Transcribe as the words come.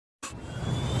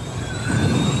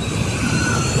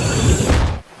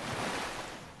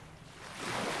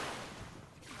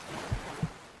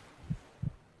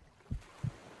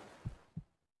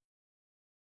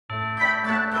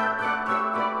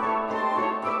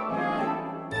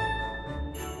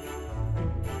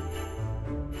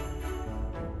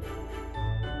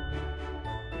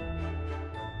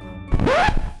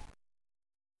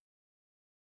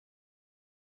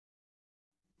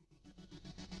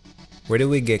Where do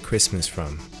we get Christmas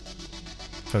from?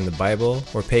 From the Bible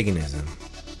or paganism?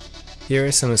 Here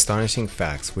are some astonishing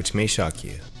facts which may shock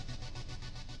you.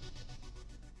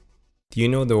 Do you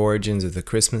know the origins of the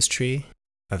Christmas tree?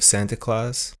 Of Santa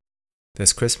Claus?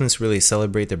 Does Christmas really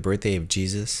celebrate the birthday of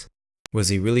Jesus? Was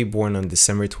he really born on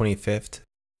December 25th?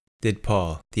 Did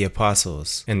Paul, the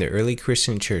apostles, and the early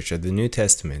Christian church of the New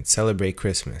Testament celebrate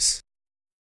Christmas?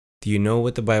 Do you know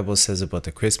what the Bible says about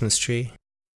the Christmas tree?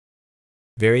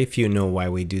 Very few know why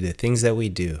we do the things that we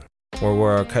do, or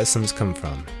where our customs come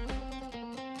from.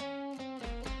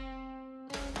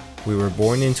 We were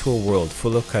born into a world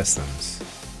full of customs.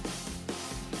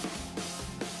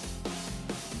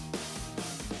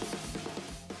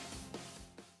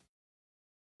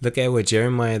 Look at what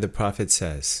Jeremiah the prophet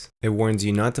says. It warns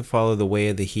you not to follow the way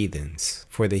of the heathens.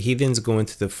 For the heathens go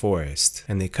into the forest,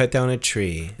 and they cut down a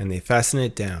tree, and they fasten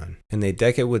it down, and they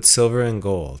deck it with silver and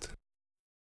gold.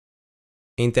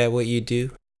 Ain't that what you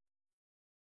do?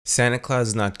 Santa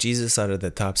Claus knocked Jesus out of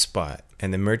the top spot,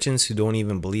 and the merchants who don't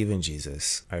even believe in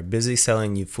Jesus are busy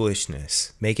selling you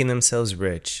foolishness, making themselves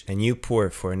rich and you poor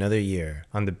for another year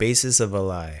on the basis of a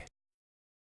lie.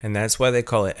 And that's why they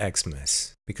call it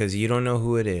Xmas, because you don't know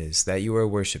who it is that you are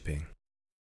worshiping.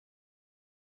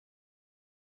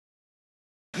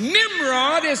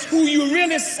 Nimrod is who you're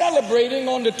really celebrating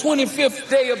on the 25th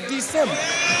day of December.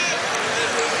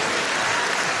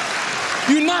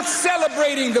 You're not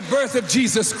celebrating the birth of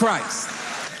Jesus Christ.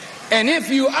 And if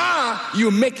you are,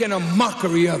 you're making a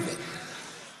mockery of it.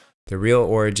 The real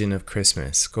origin of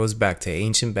Christmas goes back to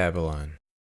ancient Babylon.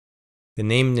 The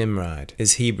name Nimrod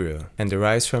is Hebrew and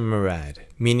derives from Marad,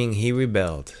 meaning he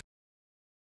rebelled.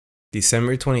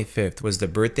 December 25th was the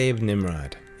birthday of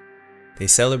Nimrod. They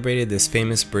celebrated this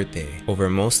famous birthday over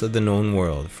most of the known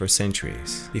world for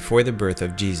centuries before the birth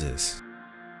of Jesus.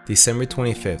 December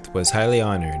 25th was highly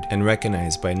honored and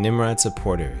recognized by Nimrod's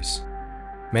supporters.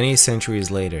 Many centuries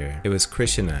later, it was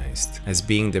Christianized as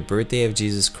being the birthday of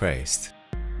Jesus Christ.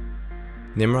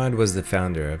 Nimrod was the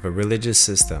founder of a religious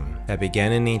system that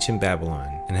began in ancient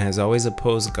Babylon and has always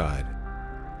opposed God.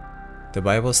 The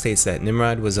Bible states that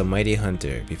Nimrod was a mighty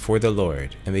hunter before the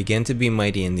Lord and began to be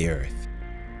mighty in the earth.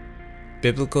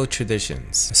 Biblical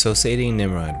traditions associating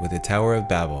Nimrod with the Tower of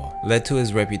Babel led to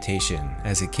his reputation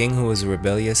as a king who was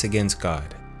rebellious against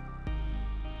God.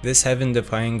 This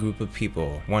heaven-defying group of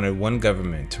people wanted one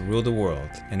government to rule the world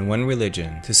and one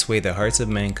religion to sway the hearts of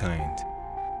mankind.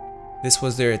 This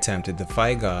was their attempt to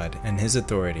defy God and his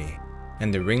authority,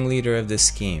 and the ringleader of this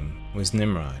scheme was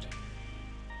Nimrod.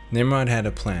 Nimrod had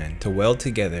a plan to weld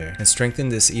together and strengthen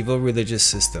this evil religious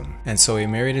system, and so he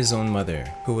married his own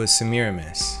mother, who was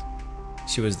Semiramis.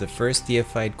 She was the first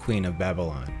deified queen of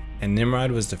Babylon, and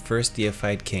Nimrod was the first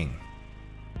deified king.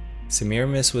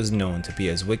 Semiramis was known to be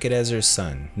as wicked as her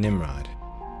son, Nimrod.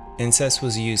 Incest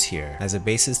was used here as a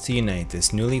basis to unite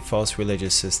this newly false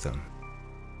religious system.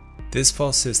 This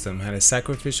false system had a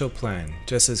sacrificial plan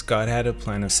just as God had a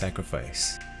plan of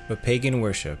sacrifice, but pagan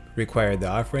worship required the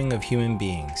offering of human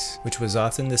beings, which was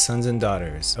often the sons and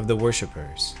daughters of the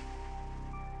worshippers.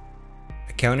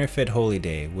 A counterfeit holy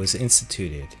day was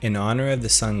instituted in honor of the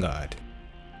sun god,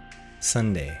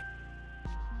 Sunday.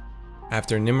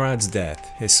 After Nimrod's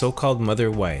death, his so-called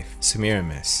mother-wife,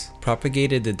 Semiramis,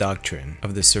 propagated the doctrine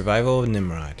of the survival of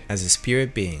Nimrod as a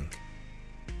spirit being.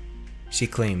 She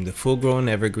claimed the full-grown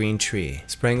evergreen tree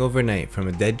sprang overnight from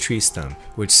a dead tree stump,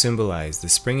 which symbolized the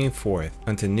springing forth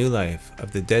unto new life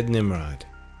of the dead Nimrod.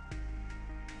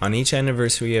 On each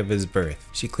anniversary of his birth,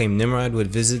 she claimed Nimrod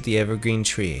would visit the evergreen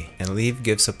tree and leave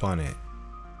gifts upon it.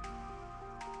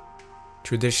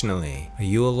 Traditionally, a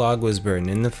Yule log was burned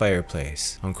in the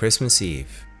fireplace on Christmas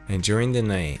Eve, and during the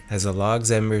night, as the log's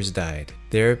embers died,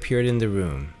 there appeared in the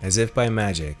room, as if by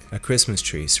magic, a Christmas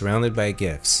tree surrounded by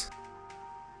gifts.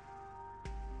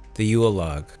 The Yule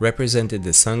log represented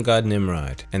the sun god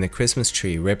Nimrod, and the Christmas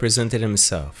tree represented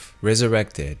himself,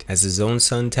 resurrected as his own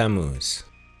son Tammuz.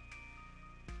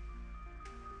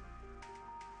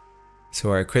 So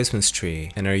our Christmas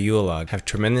tree and our Yule log have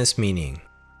tremendous meaning.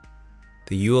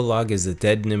 The Yule log is the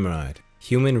dead Nimrod,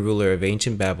 human ruler of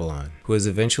ancient Babylon, who was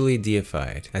eventually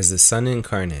deified as the sun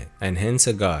incarnate and hence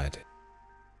a god.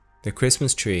 The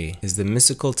Christmas tree is the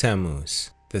mystical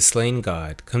Tammuz, the slain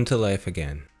god come to life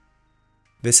again.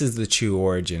 This is the true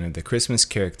origin of the Christmas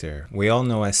character we all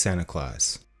know as Santa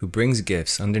Claus, who brings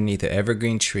gifts underneath the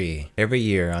evergreen tree every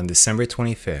year on December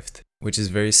 25th, which is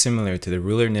very similar to the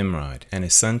ruler Nimrod and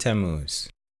his son Tammuz.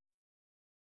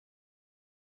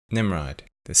 Nimrod,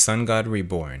 the sun god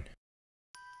reborn.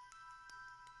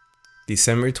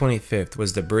 December 25th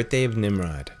was the birthday of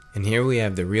Nimrod, and here we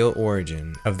have the real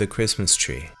origin of the Christmas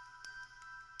tree.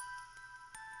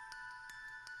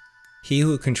 He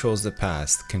who controls the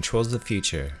past controls the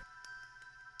future.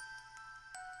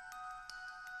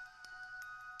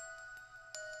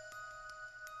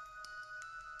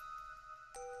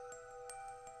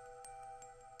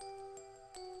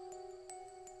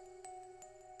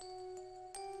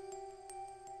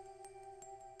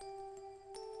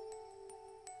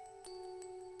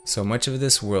 So much of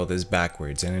this world is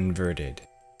backwards and inverted.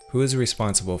 Who is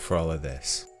responsible for all of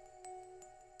this?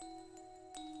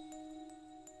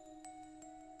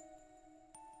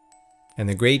 And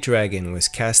the great dragon was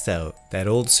cast out, that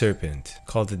old serpent,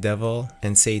 called the devil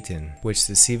and Satan, which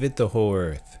deceiveth the whole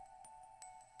earth.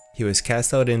 He was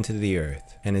cast out into the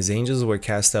earth, and his angels were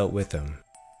cast out with him.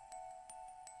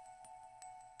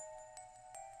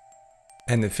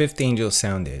 And the fifth angel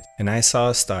sounded, and I saw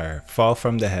a star fall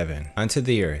from the heaven unto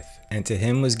the earth, and to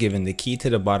him was given the key to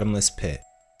the bottomless pit.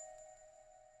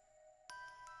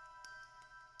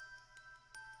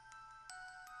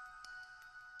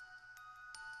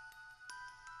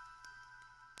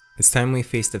 It's time we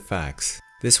face the facts.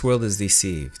 This world is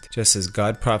deceived, just as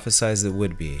God prophesied it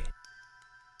would be.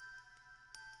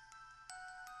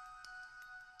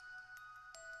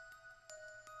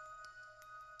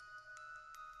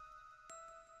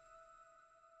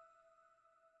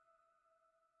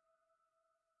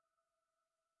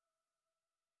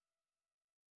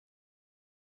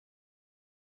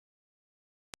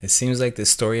 It seems like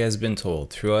this story has been told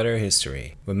throughout our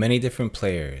history, with many different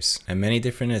players and many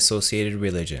different associated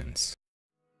religions.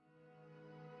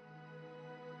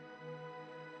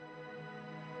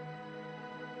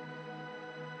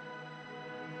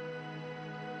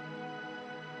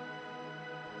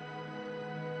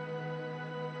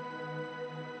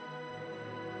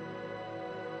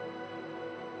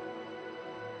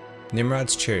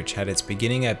 Nimrod's church had its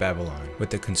beginning at Babylon, with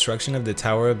the construction of the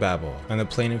Tower of Babel on the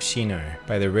plain of Shinar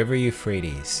by the river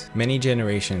Euphrates, many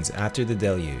generations after the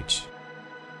deluge.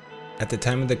 At the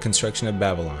time of the construction of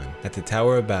Babylon, at the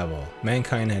Tower of Babel,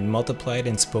 mankind had multiplied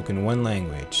and spoken one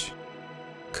language.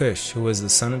 Cush, who was the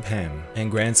son of Ham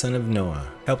and grandson of Noah,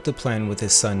 helped to plan with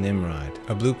his son Nimrod,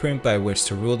 a blueprint by which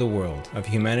to rule the world of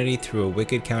humanity through a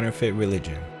wicked counterfeit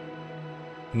religion.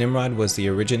 Nimrod was the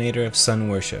originator of sun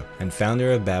worship and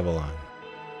founder of Babylon.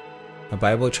 A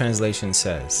Bible translation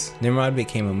says, Nimrod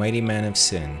became a mighty man of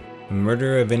sin, a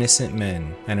murderer of innocent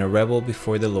men, and a rebel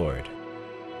before the Lord.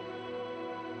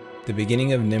 The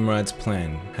beginning of Nimrod's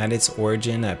plan had its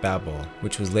origin at Babel,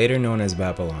 which was later known as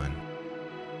Babylon.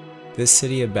 This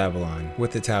city of Babylon,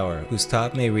 with the tower whose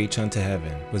top may reach unto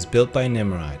heaven, was built by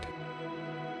Nimrod.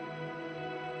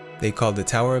 They called the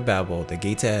Tower of Babel the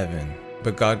gate to heaven,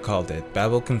 but God called it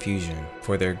Babel confusion,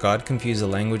 for their God confused the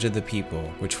language of the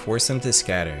people, which forced them to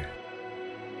scatter.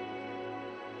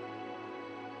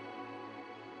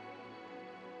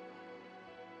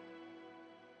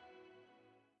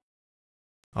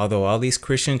 Although all these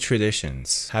Christian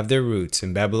traditions have their roots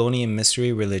in Babylonian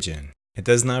mystery religion, it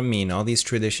does not mean all these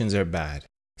traditions are bad,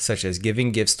 such as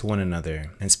giving gifts to one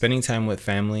another and spending time with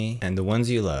family and the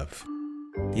ones you love.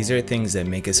 These are things that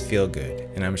make us feel good,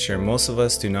 and I'm sure most of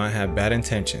us do not have bad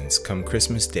intentions come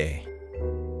Christmas Day.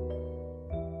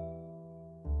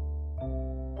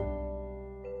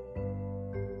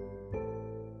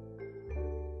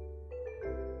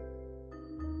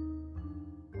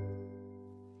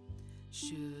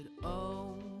 Should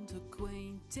old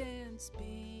acquaintance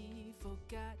be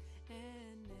forgot?